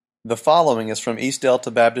The following is from East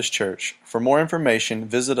Delta Baptist Church. For more information,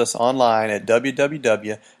 visit us online at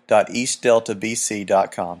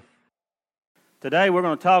www.eastdeltabc.com. Today we're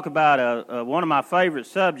going to talk about one of my favorite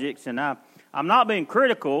subjects, and I'm not being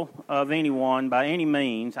critical of anyone by any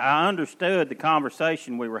means. I understood the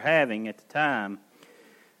conversation we were having at the time,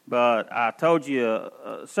 but I told you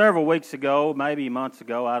several weeks ago, maybe months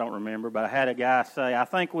ago, I don't remember, but I had a guy say, I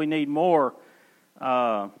think we need more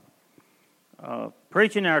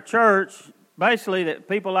preaching in our church, basically, that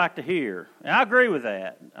people like to hear. And I agree with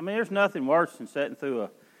that. I mean, there's nothing worse than sitting through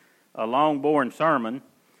a long, boring sermon.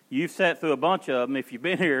 You've sat through a bunch of them if you've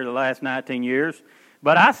been here the last 19 years.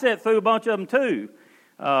 But I sat through a bunch of them too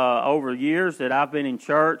over the years that I've been in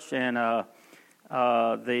church. And the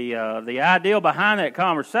ideal behind that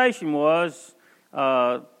conversation was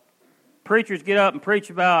preachers get up and preach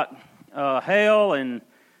about hell and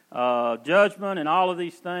judgment and all of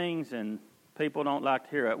these things, and people don't like to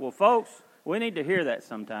hear it. Well, folks, we need to hear that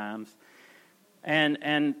sometimes.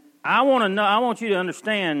 And I want you to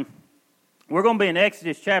understand. We're going to be in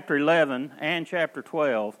Exodus chapter 11 and chapter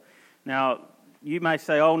 12. Now, you may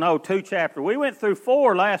say, oh no, 2 chapters. We went through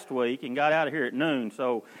 4 last week and got out of here at noon,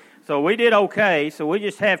 so we did okay. So we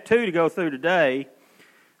just have 2 to go through today.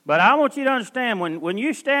 But I want you to understand, when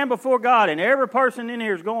you stand before God, and every person in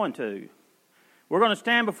here is going to, we're going to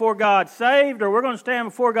stand before God saved, or we're going to stand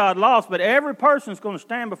before God lost, but every person's going to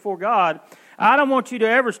stand before God. I don't want you to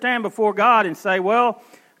ever stand before God and say, well,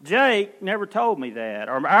 Jake never told me that,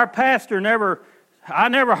 or our pastor I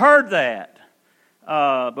never heard that,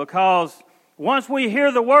 because once we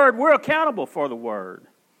hear the Word, we're accountable for the Word.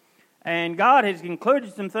 And God has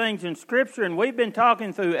included some things in Scripture, and we've been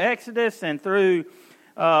talking through Exodus and through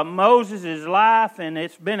Moses' life, and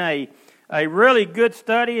it's been a really good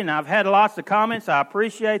study, and I've had lots of comments. I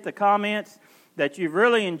appreciate the comments that you've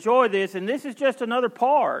really enjoyed this, and this is just another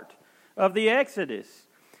part of the Exodus.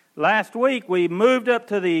 Last week, we moved up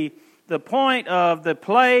to the point of the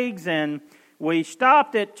plagues, and we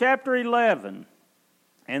stopped at chapter 11.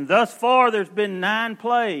 And thus far, there's been 9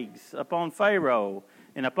 plagues upon Pharaoh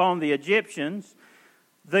and upon the Egyptians.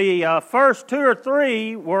 The first 2 or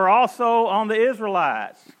 3 were also on the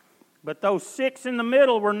Israelites, but those 6 in the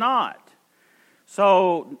middle were not.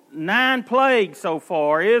 So 9 plagues so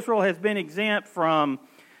far. Israel has been exempt from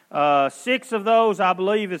 6 of those, I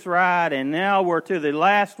believe is right, and now we're to the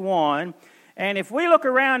last one. And if we look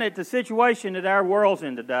around at the situation that our world's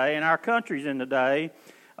in today and our country's in today,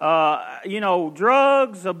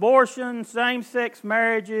 drugs, abortion, same-sex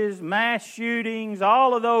marriages, mass shootings,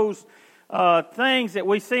 all of those things that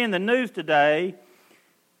we see in the news today,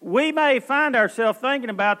 we may find ourselves thinking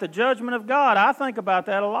about the judgment of God. I think about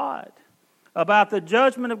that a lot, about the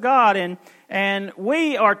judgment of God. And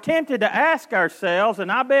we are tempted to ask ourselves,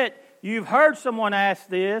 and I bet you've heard someone ask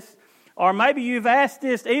this, or maybe you've asked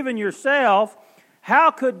this even yourself,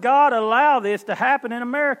 how could God allow this to happen in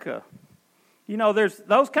America? You know, there's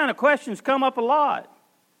those kind of questions come up a lot.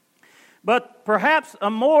 But perhaps a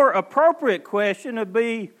more appropriate question would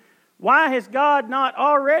be, why has God not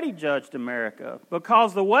already judged America?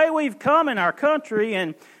 Because the way we've come in our country,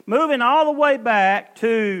 and moving all the way back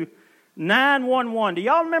to 9/11. Do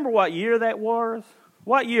y'all remember what year that was?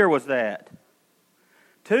 What year was that?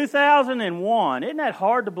 2001. Isn't that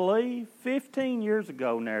hard to believe? 15 years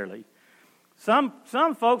ago, nearly. Some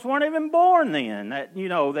folks weren't even born then.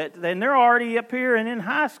 Then they're already up here and in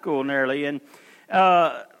high school nearly. And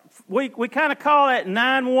we kind of call that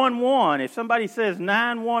 911. If somebody says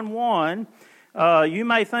 911, you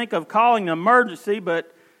may think of calling an emergency,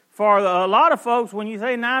 but for a lot of folks, when you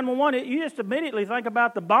say 911, you just immediately think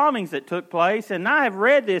about the bombings that took place. And I have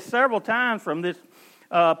read this several times from this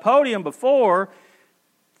podium before.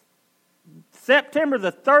 September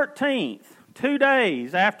the 13th, 2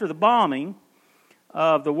 days after the bombing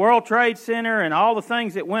of the World Trade Center and all the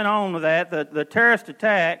things that went on with that, the terrorist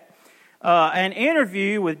attack, an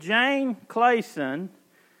interview with Jane Clayson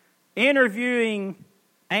interviewing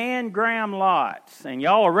Anne Graham Lotz. And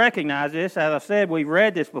y'all will recognize this. As I said, we've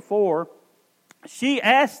read this before. She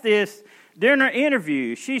asked this during her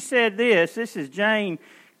interview. She said this is Jane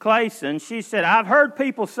Clayson. She said, I've heard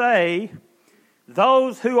people say,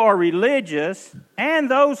 those who are religious and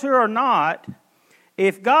those who are not,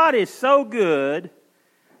 if God is so good,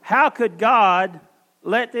 how could God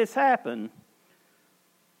let this happen?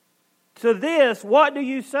 To this, what do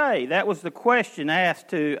you say? That was the question asked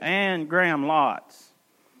to Anne Graham Lotz.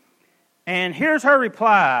 And here's her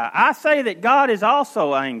reply. I say that God is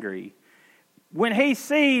also angry when He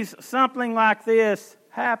sees something like this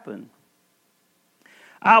happen.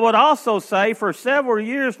 I would also say for several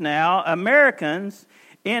years now, Americans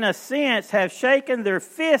in a sense, have shaken their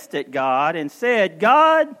fist at God and said,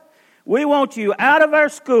 God, we want you out of our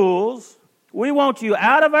schools, we want you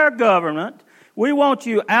out of our government, we want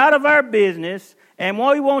you out of our business, and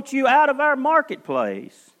we want you out of our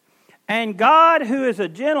marketplace. And God, who is a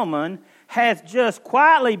gentleman, has just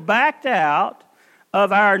quietly backed out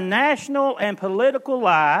of our national and political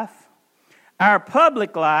life, our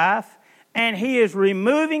public life, and He is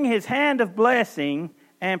removing His hand of blessing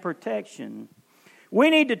and protection. We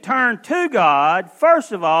need to turn to God,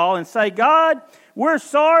 first of all, and say, God, we're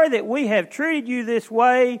sorry that we have treated you this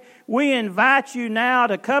way. We invite you now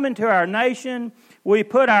to come into our nation. We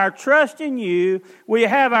put our trust in you. We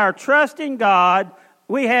have our trust in God.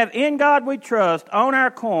 We have in God we trust on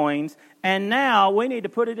our coins, and now we need to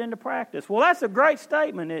put it into practice. Well, that's a great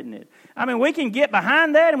statement, isn't it? I mean, we can get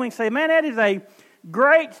behind that and we can say, man, that is a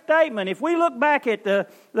great statement. If we look back at the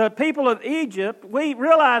people of Egypt, we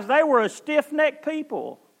realize they were a stiff-necked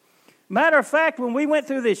people. Matter of fact, when we went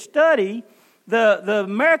through this study, the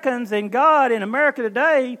Americans and God in America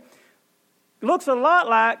today looks a lot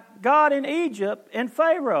like God in Egypt and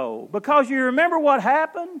Pharaoh. Because you remember what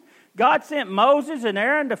happened? God sent Moses and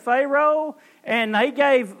Aaron to Pharaoh, and he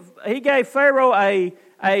gave Pharaoh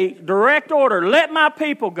a direct order, let my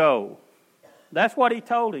people go. That's what he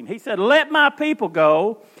told him. He said, let my people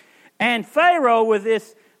go. And Pharaoh, with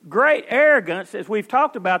this great arrogance, as we've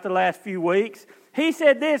talked about the last few weeks, he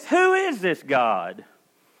said this, who is this God?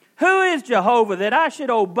 Who is Jehovah that I should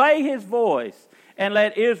obey His voice and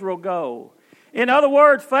let Israel go? In other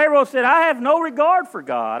words, Pharaoh said, I have no regard for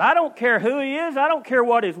God. I don't care who He is. I don't care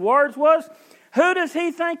what His words was. Who does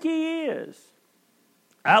he think he is?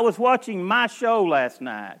 I was watching My Show last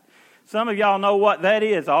night. Some of y'all know what that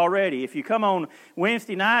is already. If you come on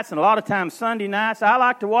Wednesday nights and a lot of times Sunday nights, I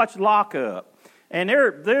like to watch Lock Up. And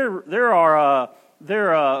there are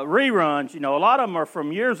reruns. You know, a lot of them are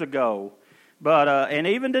from years ago. But and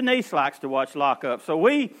even Denise likes to watch Lock Up. So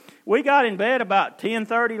we got in bed about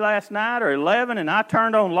 10:30 last night or 11, and I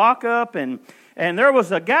turned on Lock Up, and there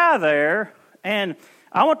was a guy there, and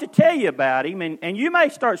I want to tell you about him, and you may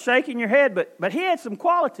start shaking your head, but he had some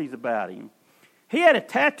qualities about him. He had a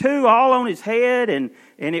tattoo all on his head, and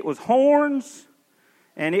it was horns,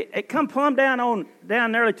 and it come plumb down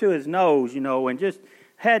nearly to his nose, you know, and just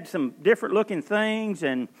had some different looking things.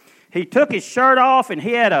 And he took his shirt off, and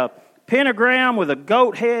he had a pentagram with a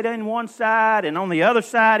goat head on one side, and on the other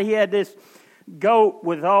side he had this goat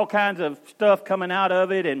with all kinds of stuff coming out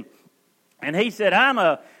of it. And he said, I'm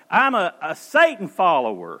a Satan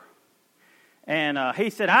follower. And he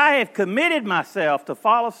said, I have committed myself to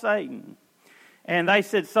follow Satan. And they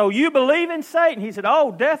said, so you believe in Satan? He said,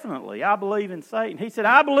 oh, definitely, I believe in Satan. He said,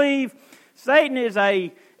 I believe Satan is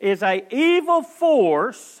a evil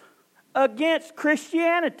force against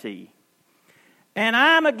Christianity. And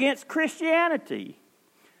I'm against Christianity.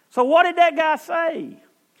 So what did that guy say?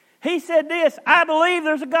 He said this, I believe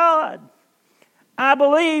there's a God. I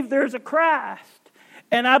believe there's a Christ.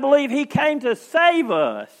 And I believe He came to save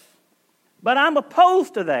us. But I'm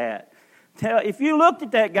opposed to that. If you looked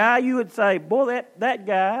at that guy, you would say, boy, that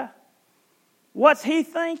guy, what's he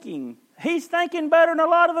thinking? He's thinking better than a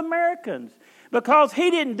lot of Americans because he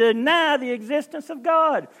didn't deny the existence of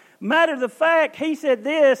God. Matter of the fact, he said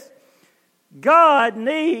this, God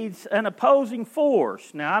needs an opposing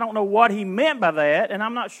force. Now, I don't know what he meant by that, and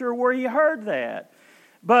I'm not sure where he heard that.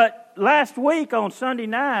 But last week on Sunday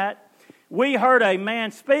night, we heard a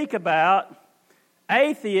man speak about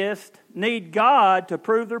atheists need God to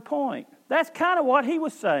prove their point. That's kind of what he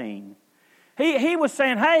was saying. He was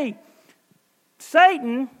saying, hey,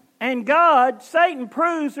 Satan and God, Satan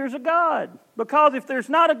proves there's a God. Because if there's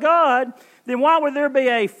not a God, then why would there be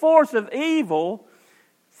a force of evil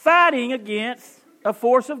fighting against a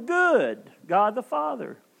force of good, God the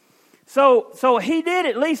Father? So he did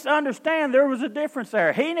at least understand there was a difference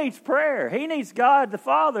there. He needs prayer. He needs God the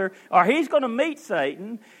Father, or he's going to meet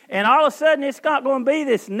Satan. And all of a sudden, it's not going to be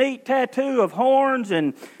this neat tattoo of horns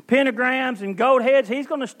and pentagrams and goat heads. He's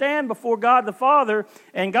going to stand before God the Father,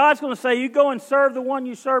 and God's going to say, you go and serve the one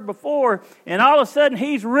you served before. And all of a sudden,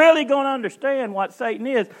 he's really going to understand what Satan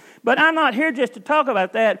is. But I'm not here just to talk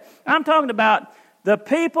about that. I'm talking about the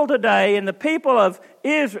people today, and the people of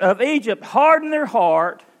Egypt hardened their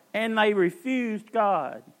heart, and they refused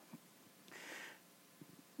God.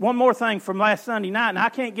 One more thing from last Sunday night, and I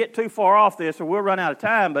can't get too far off this or we'll run out of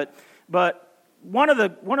time, but one of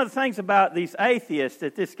the things about these atheists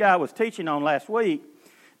that this guy was teaching on last week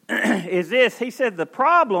is this. He said the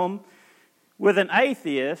problem with an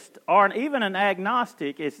atheist or even an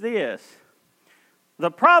agnostic is this.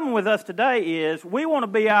 The problem with us today is we want to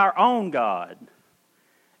be our own God.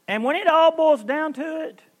 And when it all boils down to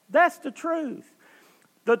it, that's the truth.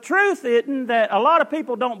 The truth isn't that a lot of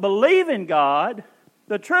people don't believe in God.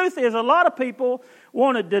 The truth is a lot of people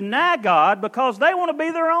want to deny God because they want to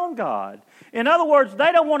be their own God. In other words,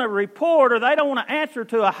 they don't want to report or they don't want to answer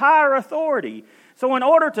to a higher authority. So in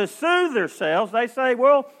order to soothe themselves, they say,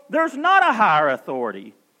 well, there's not a higher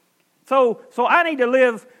authority. So I need to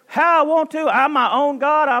live how I want to. I'm my own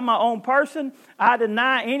God. I'm my own person. I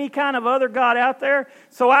deny any kind of other God out there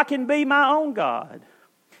so I can be my own God.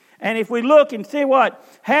 And if we look and see what's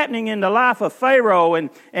happening in the life of Pharaoh,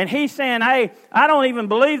 and he's saying, hey, I don't even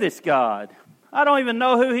believe this God. I don't even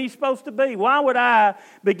know who he's supposed to be. Why would I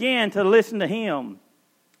begin to listen to him?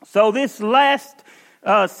 So this last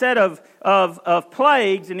set of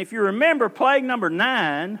plagues, and if you remember plague number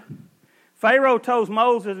 9, Pharaoh told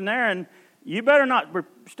Moses and Aaron, you better not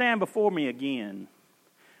stand before me again,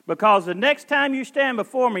 because the next time you stand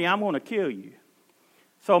before me, I'm going to kill you.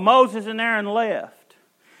 So Moses and Aaron left.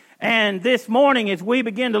 And this morning, as we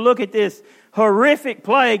begin to look at this horrific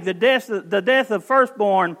plague, the death of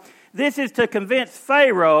firstborn, this is to convince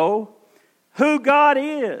Pharaoh who God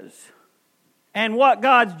is and what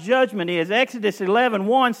God's judgment is. Exodus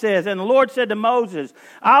 11:1 says, and the Lord said to Moses,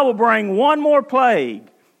 I will bring one more plague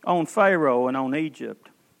on Pharaoh and on Egypt.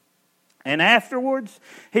 And afterwards,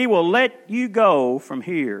 he will let you go from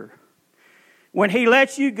here. When he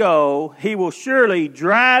lets you go, he will surely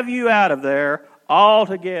drive you out of there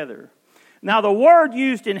altogether. Now the word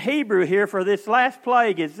used in Hebrew here for this last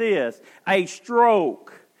plague is this, a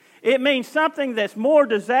stroke. It means something that's more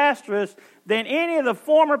disastrous than any of the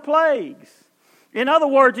former plagues. In other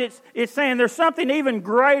words, it's saying there's something even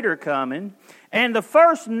greater coming. And the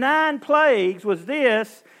first 9 plagues was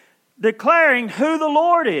this, declaring who the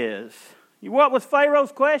Lord is. What was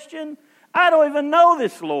Pharaoh's question? I don't even know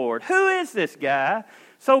this Lord. Who is this guy?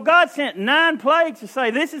 So God sent 9 plagues to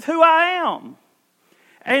say, this is who I am.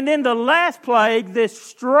 And then the last plague, this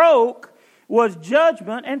stroke, was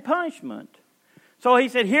judgment and punishment. So he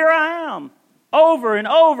said, here I am. Over and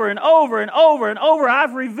over and over and over and over,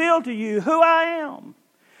 I've revealed to you who I am.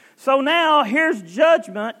 So now here's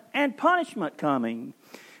judgment and punishment coming.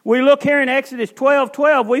 We look here in Exodus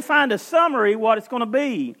 12:12, we find a summary what it's going to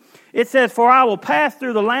be. It says, for I will pass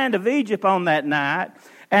through the land of Egypt on that night,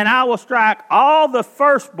 and I will strike all the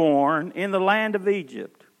firstborn in the land of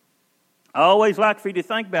Egypt. I always like for you to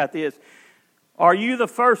think about this. Are you the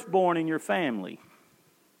firstborn in your family?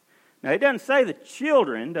 Now, it doesn't say the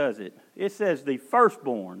children, does it? It says the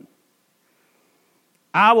firstborn.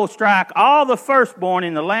 I will strike all the firstborn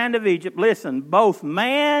in the land of Egypt. Listen, both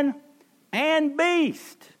man and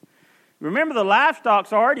beast. Remember, the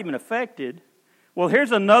livestock's already been affected. Well,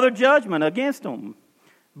 here's another judgment against them.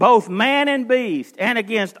 Both man and beast, and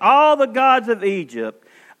against all the gods of Egypt,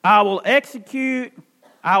 I will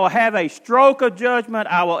have a stroke of judgment.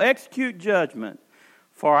 I will execute judgment,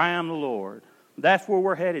 for I am the Lord. That's where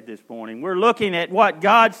we're headed this morning. We're looking at what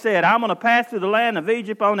God said. I'm going to pass through the land of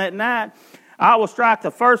Egypt on that night. I will strike the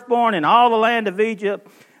firstborn in all the land of Egypt,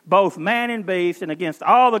 both man and beast, and against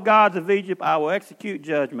all the gods of Egypt I will execute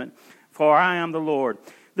judgment, for I am the Lord.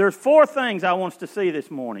 There's 4 things I want us to see this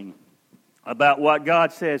morning about what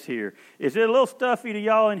God says here. Is it a little stuffy to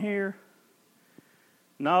y'all in here?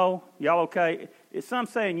 No? Y'all okay? Is some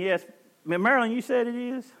saying yes? Marilyn, you said it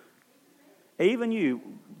is? Even you,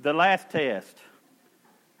 the last test.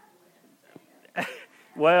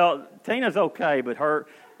 Well, Tina's okay, but her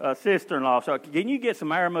sister-in-law. So can you get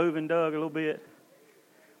some air moving, Doug, a little bit?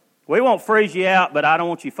 We won't freeze you out, but I don't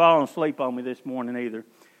want you falling asleep on me this morning either.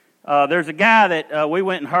 There's a guy that we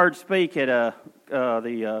went and heard speak at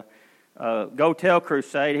the Go Tell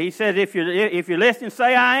Crusade. He says, if you're listening,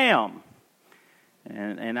 say I am.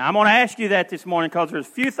 And I'm going to ask you that this morning because there's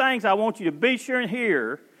a few things I want you to be sure and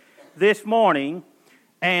hear this morning.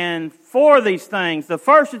 And 4 of these things, the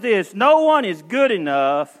first is this: no one is good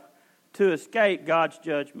enough to escape God's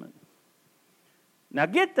judgment. Now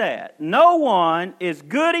get that. No one is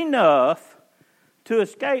good enough to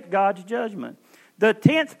escape God's judgment. The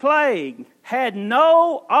 10th plague had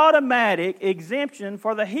no automatic exemption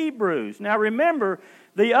for the Hebrews. Now remember,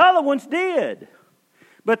 the other ones did.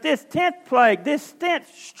 But this 10th plague, this 10th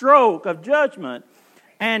stroke of judgment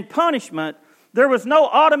and punishment, there was no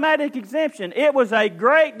automatic exemption. It was a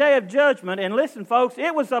great day of judgment. And listen, folks,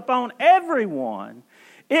 it was upon everyone.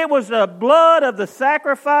 It was the blood of the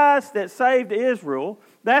sacrifice that saved Israel.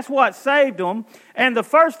 That's what saved them. And the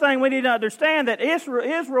first thing we need to understand that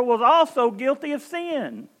Israel was also guilty of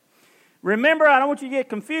sin. Remember, I don't want you to get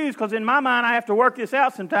confused because in my mind I have to work this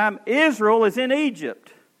out sometime. Israel is in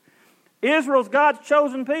Egypt. Israel's God's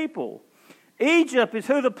chosen people. Egypt is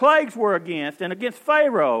who the plagues were against, and against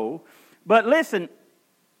Pharaoh. But listen,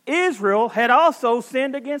 Israel had also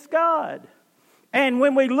sinned against God. And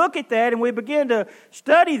when we look at that and we begin to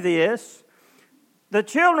study this, the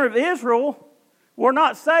children of Israel were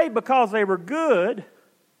not saved because they were good.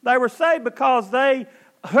 They were saved because they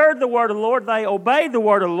heard the word of the Lord, they obeyed the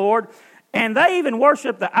word of the Lord, and they even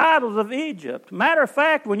worshiped the idols of Egypt. Matter of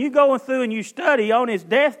fact, when you go through and you study on his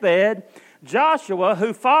deathbed, Joshua,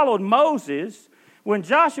 who followed Moses, when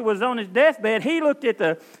Joshua was on his deathbed, he looked at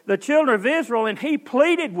the children of Israel and he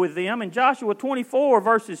pleaded with them in Joshua 24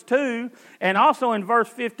 verses 2 and also in verse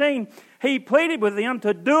 15. He pleaded with them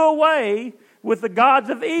to do away with the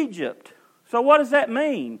gods of Egypt. So what does that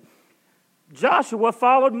mean? Joshua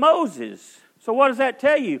followed Moses. So what does that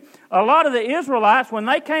tell you? A lot of the Israelites, when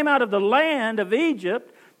they came out of the land of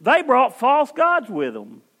Egypt, they brought false gods with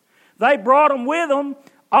them. They brought them with them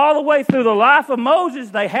all the way through the life of Moses,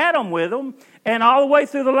 they had them with them. And all the way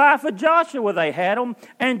through the life of Joshua, they had them.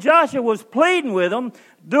 And Joshua was pleading with them,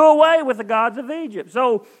 do away with the gods of Egypt.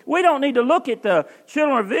 So we don't need to look at the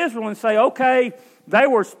children of Israel and say, okay, they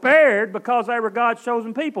were spared because they were God's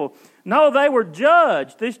chosen people. No, they were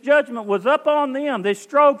judged. This judgment was up on them. This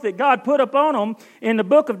stroke that God put upon them in the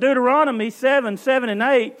book of Deuteronomy 7 and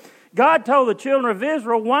 8, God told the children of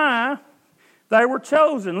Israel why they were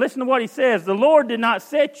chosen. Listen to what he says. The Lord did not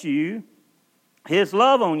set you, his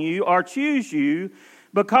love on you, or choose you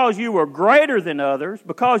because you were greater than others,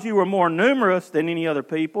 because you were more numerous than any other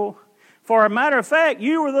people. For a matter of fact,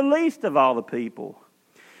 you were the least of all the people.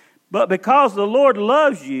 But because the Lord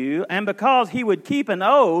loves you, and because he would keep an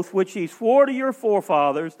oath which he swore to your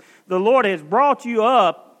forefathers, the Lord has brought you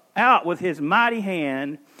out with his mighty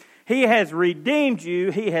hand. He has redeemed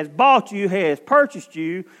you, he has bought you, he has purchased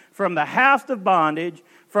you from the house of bondage,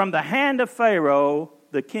 from the hand of Pharaoh,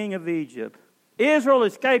 the king of Egypt. Israel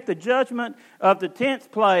escaped the judgment of the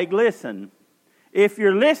 10th plague. Listen, if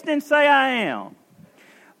you're listening, say I am.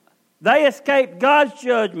 They escaped God's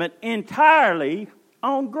judgment entirely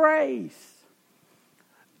on grace.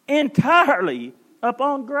 Entirely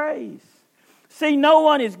upon grace. See, no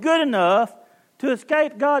one is good enough to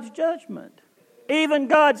escape God's judgment. Even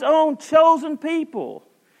God's own chosen people.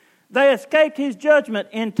 They escaped his judgment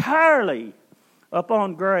entirely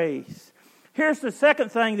upon grace. Here's the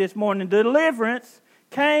second thing this morning. Deliverance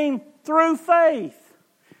came through faith.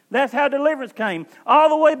 That's how deliverance came. All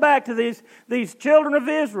the way back to these children of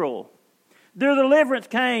Israel. Their deliverance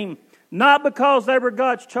came not because they were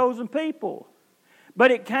God's chosen people,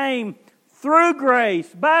 but it came through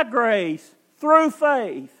grace, through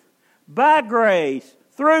faith. By grace,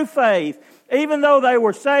 through faith. Even though they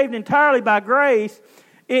were saved entirely by grace,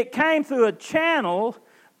 it came through a channel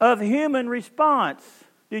of human response.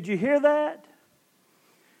 Did you hear that?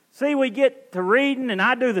 See, we get to reading, and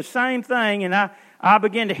I do the same thing, and I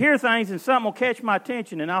begin to hear things, and something will catch my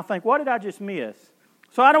attention, and I'll think, what did I just miss?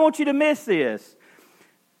 So I don't want you to miss this.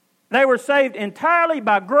 They were saved entirely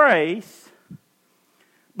by grace,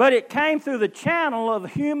 but it came through the channel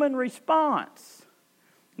of human response.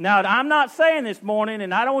 Now, I'm not saying this morning,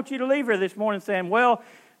 and I don't want you to leave here this morning saying, well,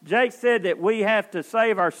 Jake said that we have to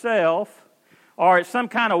save ourselves, or it's some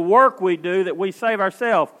kind of work we do that we save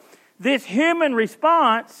ourselves. This human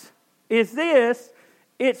response is this,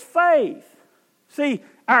 it's faith. See,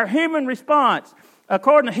 our human response,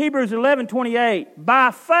 according to Hebrews 11:28, by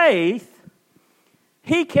faith,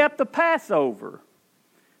 he kept the Passover.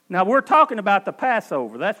 Now, we're talking about the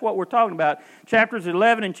Passover. That's what we're talking about. Chapters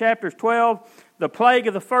 11 and chapters 12, the plague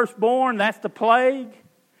of the firstborn, that's the plague.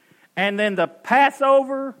 And then the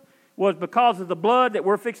Passover was because of the blood that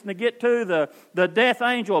we're fixing to get to. The death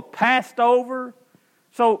angel passed over.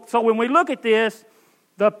 So when we look at this,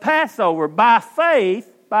 the Passover, by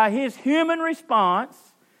faith, by his human response,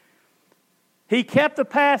 he kept the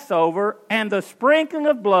Passover and the sprinkling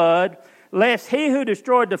of blood, lest he who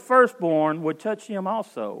destroyed the firstborn would touch him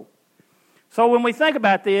also. So when we think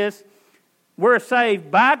about this, we're saved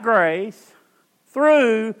by grace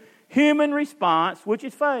through human response, which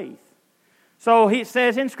is faith. So he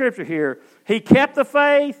says in Scripture here, he kept the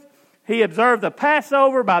faith, he observed the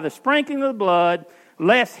Passover by the sprinkling of the blood,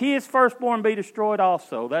 lest his firstborn be destroyed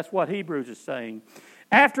also. That's what Hebrews is saying.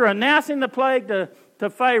 After announcing the plague to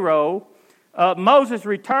Pharaoh, Moses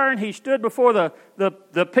returned. He stood before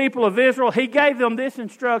the people of Israel. He gave them this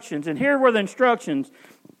instructions. And here were the instructions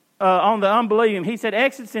on the unbelieving. He said,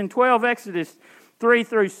 Exodus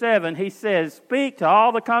 3-7, he says, speak to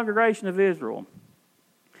all the congregation of Israel,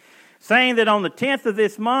 saying that on the 10th of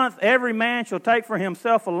this month, every man shall take for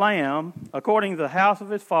himself a lamb, according to the house of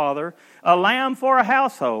his father, a lamb for a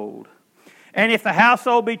household. And if the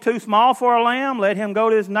household be too small for a lamb, let him go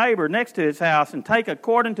to his neighbor next to his house and take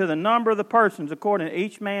according to the number of the persons, according to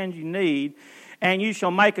each man's you need, and you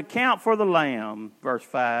shall make account for the lamb. Verse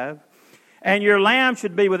 5. And your lamb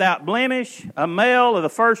should be without blemish, a male of the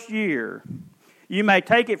first year. You may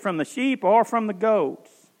take it from the sheep or from the goats.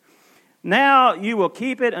 Now you will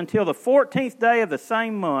keep it until the 14th day of the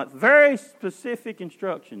same month. Very specific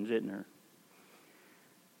instructions, isn't there?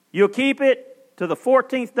 You'll keep it to the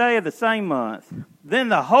 14th day of the same month. Then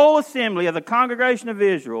the whole assembly of the congregation of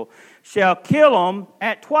Israel shall kill them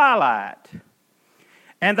at twilight.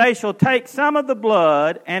 And they shall take some of the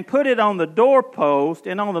blood and put it on the doorpost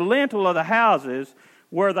and on the lintel of the houses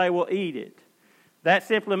where they will eat it. That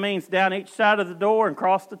simply means down each side of the door and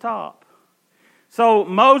across the top. So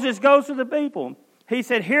Moses goes to the people. He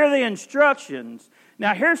said, here are the instructions.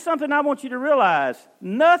 Now here's something I want you to realize.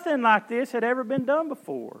 Nothing like this had ever been done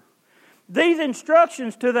before. These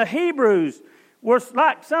instructions to the Hebrews were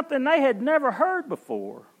like something they had never heard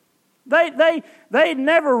before. They had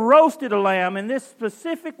never roasted a lamb in this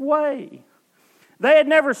specific way. They had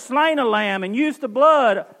never slain a lamb and used the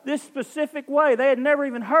blood this specific way. They had never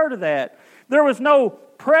even heard of that. There was no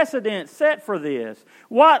precedent set for this.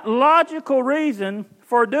 What logical reason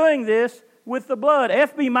for doing this with the blood?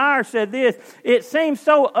 F.B. Meyer said this, it seems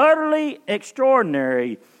so utterly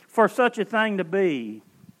extraordinary for such a thing to be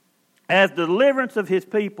as deliverance of his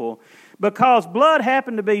people, because blood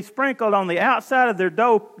happened to be sprinkled on the outside of their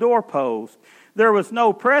doorpost. There was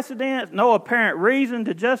no precedent, no apparent reason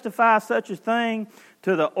to justify such a thing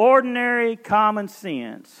to the ordinary common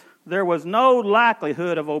sense. There was no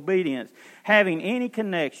likelihood of obedience having any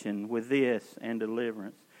connection with this and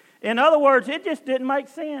deliverance. In other words, it just didn't make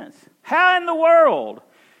sense. How in the world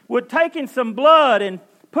would taking some blood and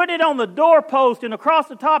put it on the doorpost and across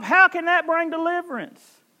the top, how can that bring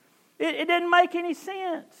deliverance? It didn't make any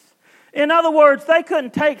sense. In other words, they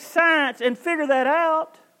couldn't take science and figure that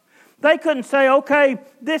out. They couldn't say, okay,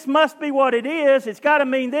 this must be what it is. It's got to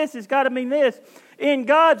mean this. It's got to mean this. In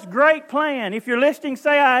God's great plan, if you're listening,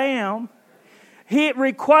 say I am. It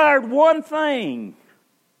required one thing.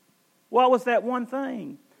 What was that one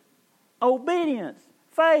thing? Obedience,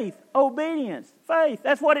 faith, obedience, faith.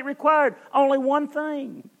 That's what it required. Only one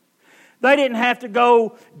thing. They didn't have to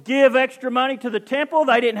go give extra money to the temple.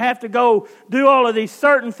 They didn't have to go do all of these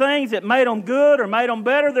certain things that made them good or made them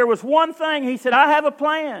better. There was one thing. He said, I have a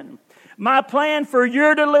plan. My plan for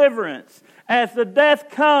your deliverance. As the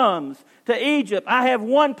death comes to Egypt, I have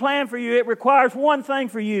one plan for you. It requires one thing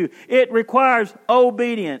for you. It requires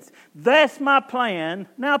obedience. That's my plan.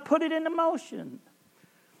 Now put it into motion.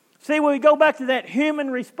 See, when we go back to that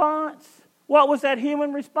human response, what was that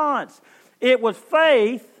human response? It was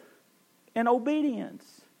faith and obedience.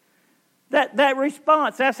 That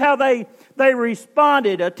response, that's how they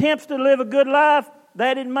responded. Attempts to live a good life,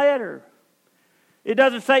 that didn't matter. It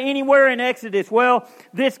doesn't say anywhere in Exodus, well,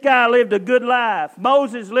 this guy lived a good life.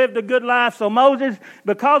 Moses lived a good life, so Moses,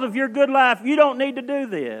 because of your good life, you don't need to do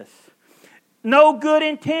this. No good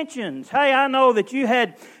intentions. Hey, I know that you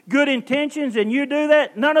had good intentions and you do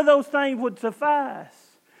that. None of those things would suffice.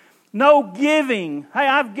 No giving. Hey,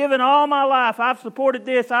 I've given all my life. I've supported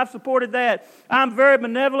this. I've supported that. I'm a very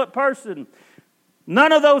benevolent person.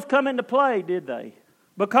 None of those come into play, did they?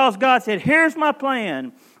 Because God said, here's my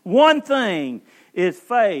plan. One thing is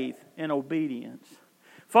faith and obedience.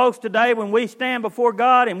 Folks, today when we stand before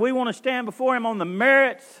God and we want to stand before Him on the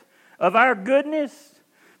merits of our goodness,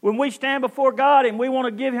 when we stand before God and we want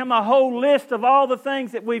to give Him a whole list of all the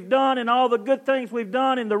things that we've done and all the good things we've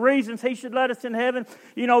done and the reasons He should let us in heaven,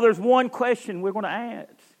 you know, there's one question we're going to ask.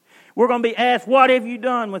 We're going to be asked, what have you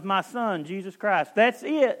done with my Son, Jesus Christ? That's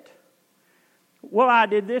it. Well, I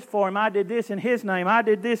did this for Him. I did this in His name. I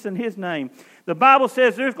did this in His name. The Bible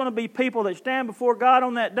says there's going to be people that stand before God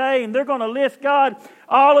on that day and they're going to list God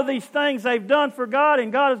all of these things they've done for God,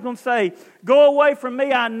 and God is going to say, go away from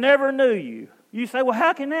me, I never knew you. You say, well,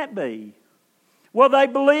 how can that be? Well, they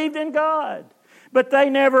believed in God, but they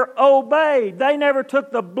never obeyed. They never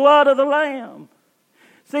took the blood of the Lamb.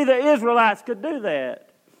 See, the Israelites could do that.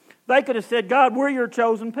 They could have said, God, we're your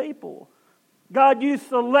chosen people. God, you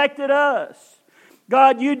selected us.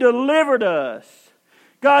 God, you delivered us.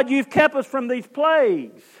 God, you've kept us from these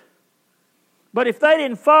plagues. But if they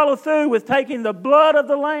didn't follow through with taking the blood of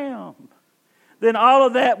the Lamb, then all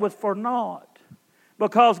of that was for naught.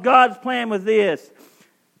 Because God's plan was this: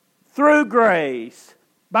 through grace,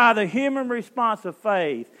 by the human response of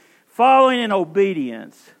faith, following in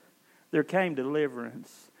obedience, there came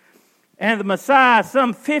deliverance. And the Messiah,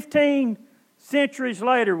 some 15 centuries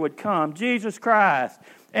later, would come, Jesus Christ,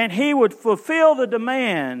 and He would fulfill the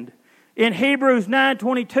demand In Hebrews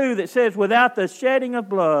 9:22 that says, without the shedding of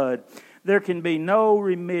blood, there can be no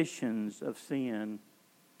remissions of sin.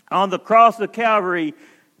 On the cross of Calvary,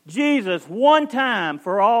 Jesus, one time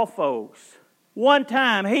for all folks, one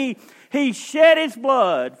time, He shed His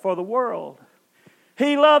blood for the world.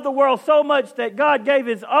 He loved the world so much that God gave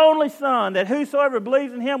His only Son, that whosoever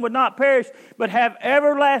believes in Him would not perish, but have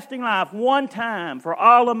everlasting life, one time for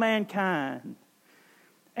all of mankind.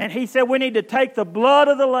 And He said we need to take the blood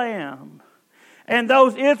of the Lamb. And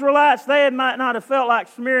those Israelites, they might not have felt like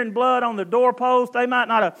smearing blood on the doorpost. They might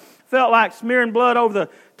not have felt like smearing blood over the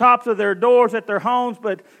tops of their doors at their homes,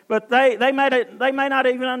 but they may not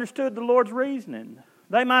have even understood the Lord's reasoning.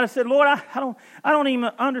 They might have said, Lord, I don't even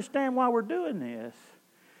understand why we're doing this.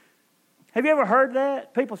 Have you ever heard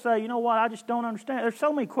that? People say, you know what, I just don't understand. There's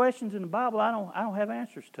so many questions in the Bible I don't have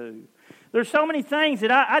answers to. There's so many things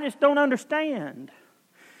that I just don't understand.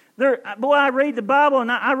 I read the Bible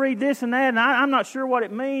and I read this and that, and I'm not sure what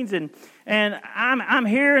it means, and I'm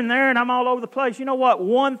here and there and I'm all over the place. You know what?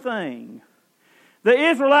 One thing. The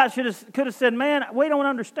Israelites could have said, man, we don't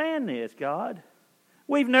understand this, God.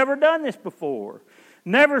 We've never done this before.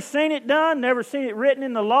 Never seen it done, never seen it written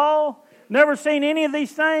in the law, never seen any of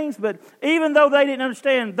these things, but even though they didn't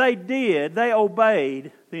understand, they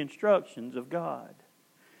obeyed the instructions of God.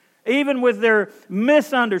 Even with their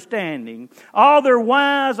misunderstanding, all their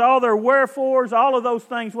whys, all their wherefores, all of those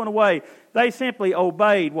things went away. They simply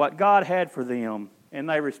obeyed what God had for them, and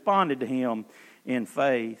they responded to Him in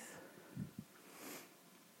faith.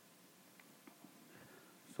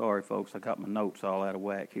 Sorry, folks, I got my notes all out of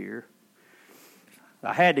whack here.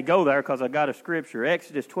 I had to go there because I got a scripture.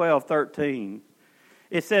 Exodus 12:13.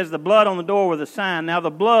 It says, the blood on the door was a sign. Now the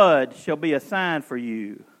blood shall be a sign for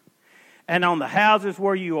you, and on the houses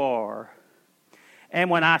where you are. And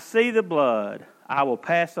when I see the blood, I will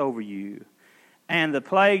pass over you, and the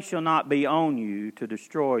plague shall not be on you to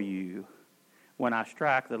destroy you when I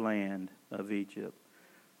strike the land of Egypt.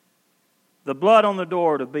 The blood on the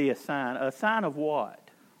door to be a sign. A sign of what?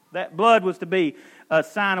 That blood was to be a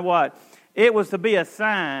sign of what? It was to be a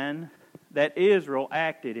sign that Israel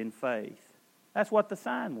acted in faith. That's what the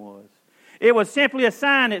sign was. It was simply a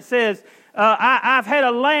sign that says, I've had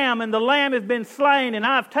a lamb and the lamb has been slain, and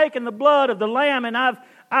I've taken the blood of the lamb and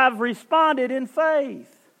I've responded in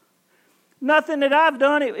faith. Nothing that I've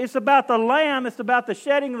done. It's about the lamb. It's about the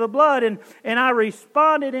shedding of the blood, and I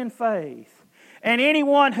responded in faith. And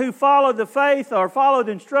anyone who followed the faith or followed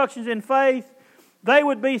instructions in faith, they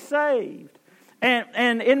would be saved.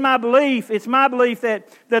 And in my belief, it's my belief that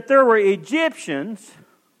there were Egyptians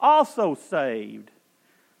also saved.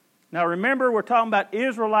 Now remember, we're talking about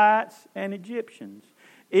Israelites and Egyptians.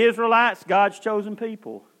 Israelites, God's chosen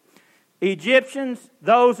people. Egyptians,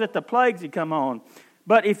 those that the plagues had come on.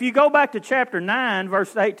 But if you go back to chapter 9,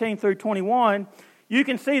 verses 18 through 21, you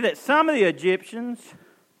can see that some of the Egyptians,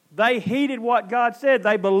 they heeded what God said.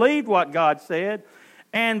 They believed what God said.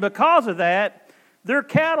 And because of that, their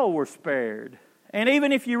cattle were spared. And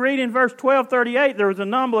even if you read in verse 12:38, there was a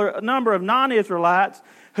number of non-Israelites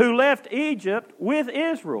who left Egypt with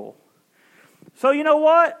Israel. So you know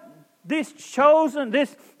what? This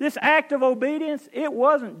act of obedience, it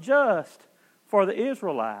wasn't just for the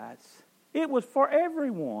Israelites. It was for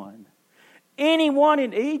everyone. Anyone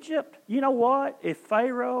in Egypt, you know what? If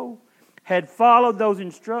Pharaoh had followed those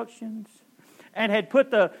instructions and had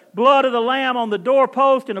put the blood of the lamb on the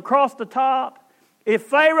doorpost and across the top, if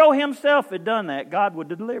Pharaoh himself had done that, God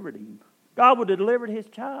would have delivered him. God would have delivered his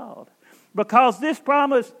child. Because this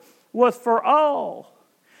promise was for all.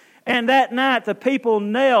 And that night the people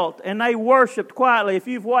knelt and they worshiped quietly. If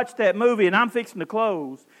you've watched that movie, and I'm fixing to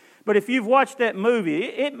close, but if you've watched that movie,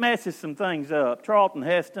 it messes some things up. Charlton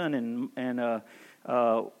Heston and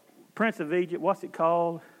Prince of Egypt, what's it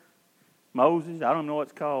called? Moses, I don't know what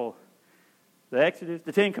it's called. The Exodus,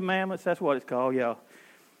 the Ten Commandments, that's what it's called, yeah.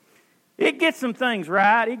 It gets some things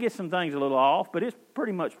right. It gets some things a little off, but it's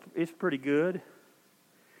pretty good.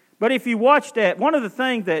 But if you watch that, one of the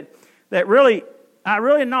things that really, I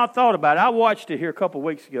really not thought about it. I watched it here a couple of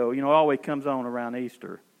weeks ago. You know, it always comes on around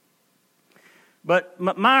Easter. But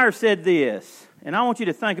Meyer said this, and I want you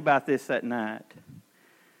to think about this that night.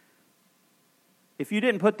 If you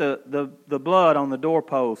didn't put the blood on the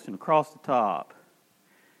doorpost and across the top,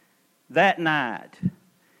 that night,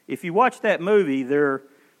 if you watch that movie, they're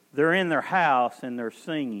in their house and they're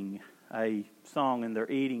singing a song and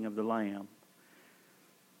they're eating of the lamb.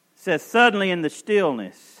 It says, suddenly in the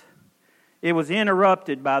stillness, it was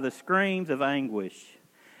interrupted by the screams of anguish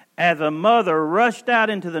as a mother rushed out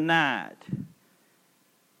into the night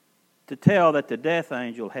to tell that the death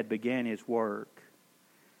angel had began his work.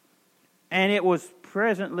 And it was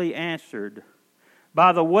presently answered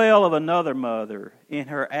by the wail of another mother in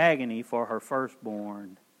her agony for her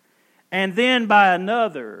firstborn, and then by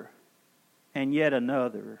another, and yet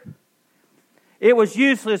another. It was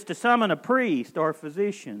useless to summon a priest or a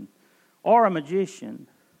physician or a magician.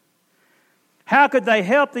 How could they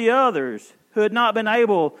help the others who had not been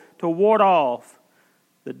able to ward off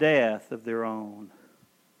the death of their own?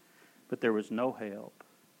 But there was no help.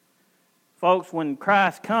 Folks, when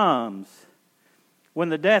Christ comes, when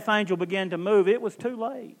the death angel began to move, it was too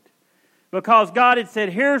late. Because God had said,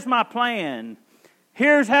 here's my plan.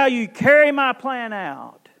 Here's how you carry my plan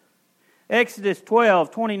out. Exodus 12,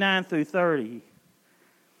 29 through 30.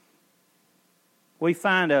 We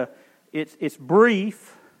find it's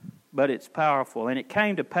brief, but it's powerful. And it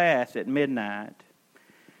came to pass at midnight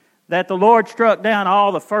that the Lord struck down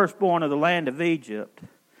all the firstborn of the land of Egypt,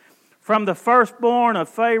 from the firstborn of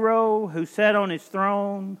Pharaoh who sat on his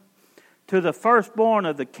throne, to the firstborn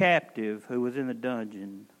of the captive who was in the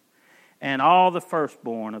dungeon, and all the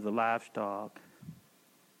firstborn of the livestock.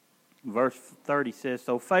 Verse 30 says,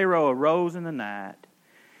 So Pharaoh arose in the night,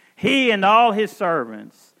 he and all his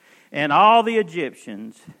servants, and all the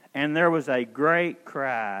Egyptians, and there was a great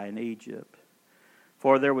cry in Egypt,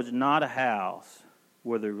 for there was not a house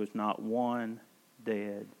where there was not one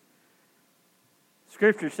dead.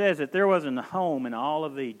 Scripture says that there wasn't a home in all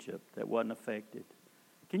of Egypt that wasn't affected.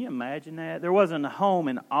 Can you imagine that? There wasn't a home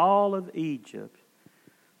in all of Egypt.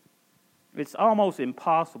 It's almost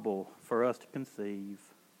impossible for us to conceive.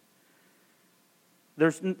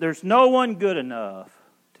 There's no one good enough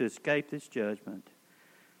to escape this judgment.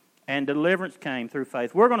 And deliverance came through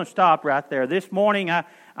faith. We're going to stop right there. This morning, I'm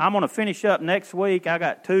going to finish up next week. I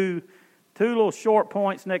got two little short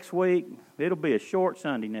points next week. It'll be a short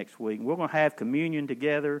Sunday next week. We're going to have communion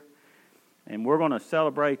together. And we're going to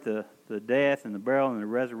celebrate the death and the burial and the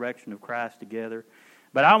resurrection of Christ together.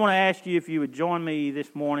 But I want to ask you if you would join me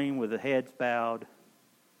this morning with the heads bowed.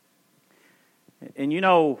 And you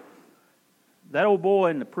know, that old boy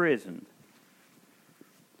in the prison,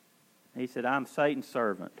 he said, I'm Satan's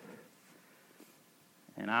servant,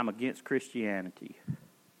 and I'm against Christianity.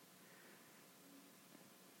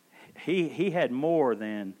 He had more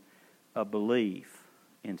than a belief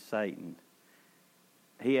in Satan.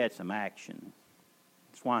 He had some action.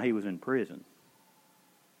 That's why he was in prison.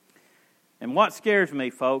 And what scares me,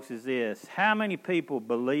 folks, is this. How many people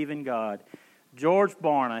believe in God? George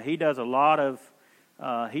Barna, he does a lot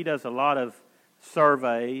of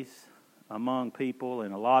surveys among people,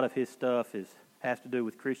 and a lot of his stuff has to do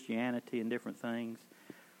with Christianity and different things.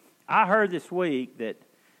 I heard this week that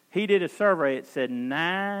he did a survey. It said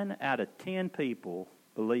 9 out of 10 people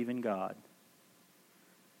believe in God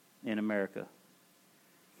in America.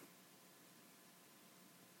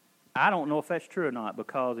 I don't know if that's true or not,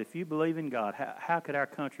 because if you believe in God, how could our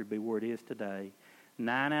country be where it is today?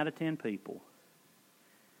 9 out of 10 people.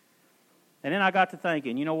 And then I got to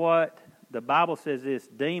thinking, you know what? The Bible says this,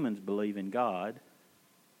 demons believe in God,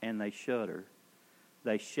 and they shudder.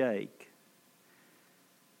 They shake.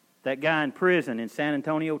 That guy in prison in San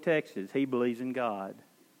Antonio, Texas, he believes in God,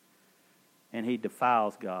 and he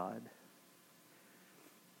defiles God.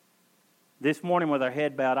 This morning with our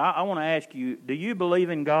head bowed, I want to ask you, do you believe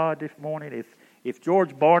in God this morning? If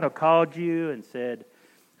George Barna called you and said,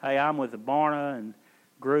 hey, I'm with the Barna and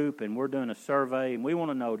group and we're doing a survey and we want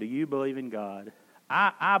to know, do you believe in God?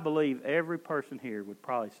 I believe every person here would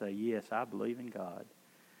probably say, yes, I believe in God.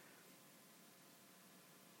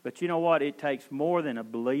 But you know what? It takes more than a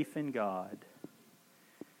belief in God.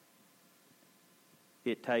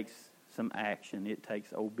 It takes some action. It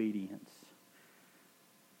takes obedience.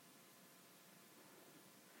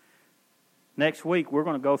 Next week, we're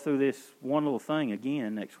going to go through this one little thing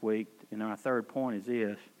again next week, and our third point is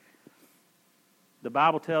this. The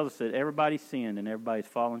Bible tells us that everybody's sinned and everybody's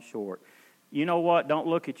fallen short. You know what? Don't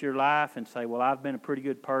look at your life and say, well, I've been a pretty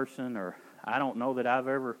good person, or I don't know that I've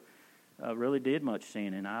ever really did much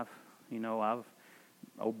sinning. I've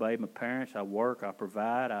obeyed my parents. I work. I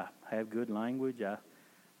provide. I have good language. I've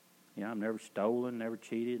never stolen, never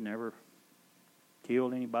cheated, never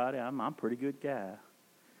killed anybody. I'm a pretty good guy.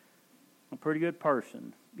 I'm a pretty good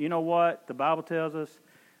person. You know what? The Bible tells us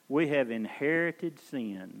we have inherited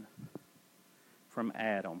sin from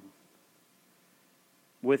Adam.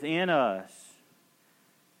 Within us,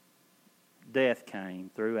 death came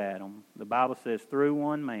through Adam. The Bible says through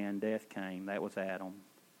one man, death came. That was Adam.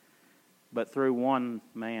 But through one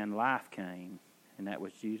man, life came, and that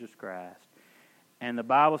was Jesus Christ. And the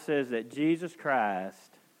Bible says that Jesus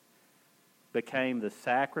Christ became the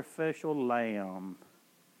sacrificial lamb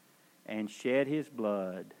and shed his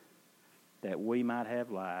blood that we might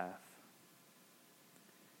have life.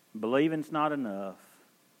 Believing's not enough.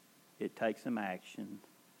 It takes some action.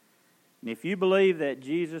 And if you believe that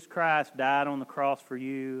Jesus Christ died on the cross for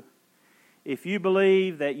you, if you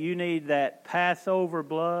believe that you need that Passover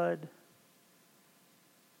blood,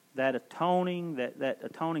 that atoning,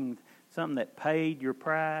 something that paid your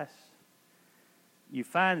price, you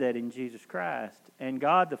find that in Jesus Christ. And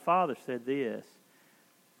God the Father said this: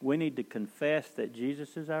 we need to confess that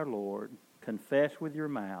Jesus is our Lord. Confess with your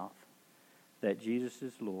mouth that Jesus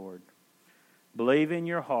is Lord. Believe in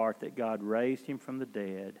your heart that God raised him from the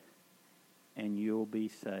dead, and you'll be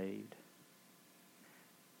saved.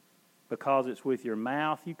 Because it's with your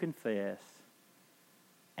mouth you confess,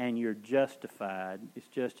 and you're justified. It's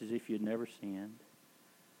just as if you'd never sinned.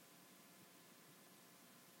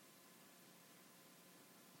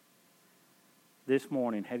 This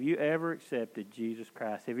morning, have you ever accepted Jesus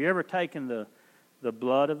Christ? Have you ever taken the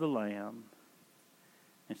blood of the Lamb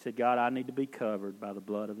and said, God, I need to be covered by the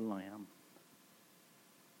blood of the Lamb?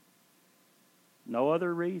 No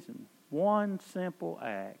other reason. One simple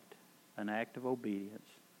act, an act of obedience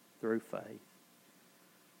through faith.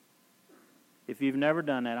 If you've never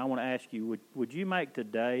done that, I want to ask you, would you make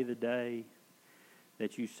today the day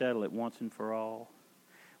that you settle it once and for all?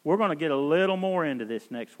 We're going to get a little more into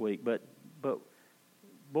this next week, but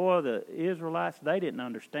boy, the Israelites, they didn't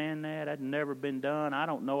understand that. That had never been done. I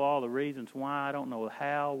don't know all the reasons why. I don't know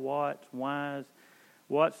how, what, whys,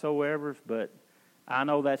 whatsoever, but I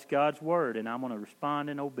know that's God's word, and I'm going to respond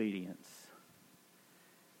in obedience.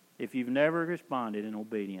 If you've never responded in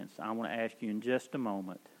obedience, I want to ask you in just a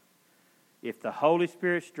moment, if the Holy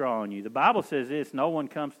Spirit's drawing you, the Bible says this: no one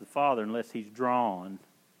comes to the Father unless he's drawn.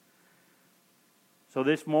 So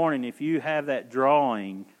this morning, if you have that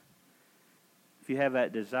drawing, if you have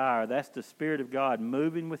that desire, that's the Spirit of God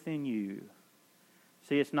moving within you.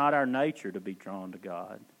 See, it's not our nature to be drawn to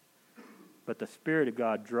God, but the Spirit of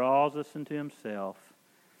God draws us into himself.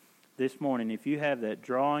 This morning, if you have that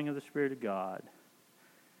drawing of the Spirit of God,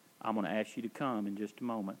 I'm going to ask you to come in just a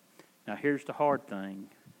moment. Now, here's the hard thing.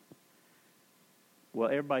 Well,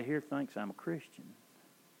 everybody here thinks I'm a Christian.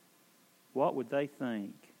 What would they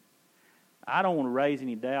think? I don't want to raise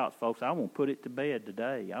any doubts, folks. I want to put it to bed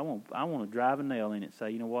today. I want to drive a nail in it and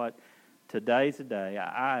say, you know what? Today's the day.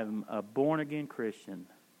 I am a born-again Christian.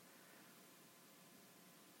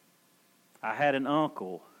 I had an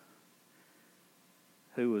uncle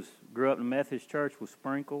who grew up in a Methodist church, was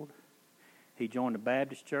sprinkled. He joined a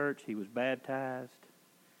Baptist church. He was baptized.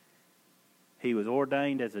 He was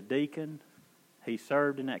ordained as a deacon. He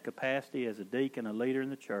served in that capacity as a deacon, a leader in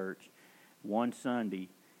the church. One Sunday,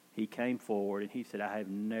 he came forward and he said, I have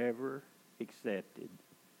never accepted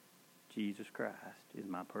Jesus Christ as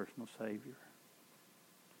my personal Savior.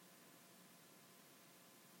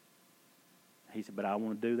 He said, but I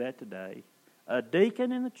want to do that today. A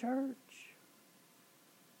deacon in the church.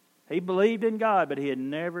 He believed in God, but he had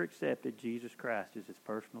never accepted Jesus Christ as his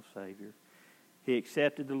personal Savior. He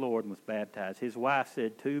accepted the Lord and was baptized. His wife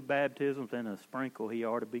said 2 baptisms and a sprinkle, he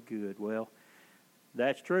ought to be good. Well,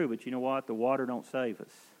 that's true, but you know what? The water don't save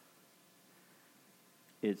us.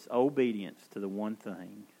 It's obedience to the one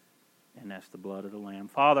thing, and that's the blood of the Lamb.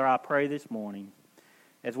 Father, I pray this morning,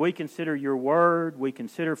 as we consider your word, we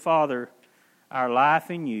consider, Father, our life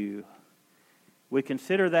in you. We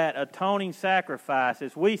consider that atoning sacrifice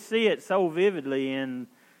as we see it so vividly in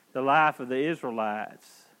the life of the Israelites,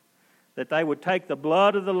 that they would take the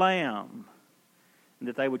blood of the Lamb and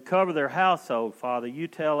that they would cover their household. Father, you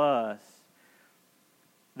tell us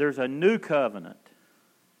there's a new covenant,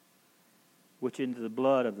 which is the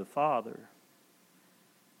blood of the Father.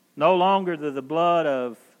 No longer do the blood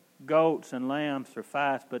of goats and lambs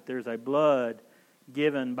suffice, but there's a blood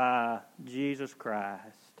given by Jesus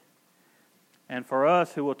Christ. And for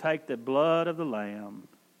us who will take the blood of the Lamb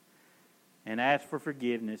and ask for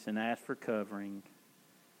forgiveness and ask for covering,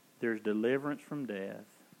 there's deliverance from death.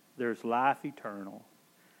 There's life eternal.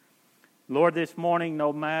 Lord, this morning,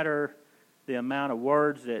 no matter the amount of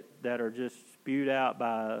words that are just spewed out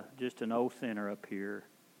by just an old sinner up here,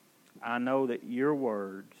 I know that your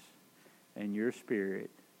words and your Spirit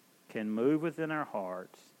can move within our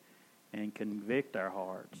hearts and convict our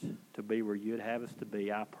hearts to be where you'd have us to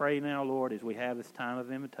be. I pray now, Lord, as we have this time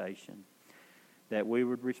of invitation, that we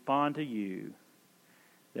would respond to you,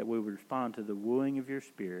 that we would respond to the wooing of your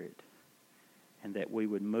Spirit, and that we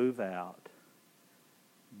would move out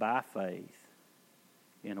by faith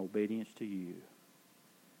in obedience to you.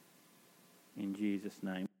 In Jesus'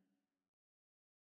 name.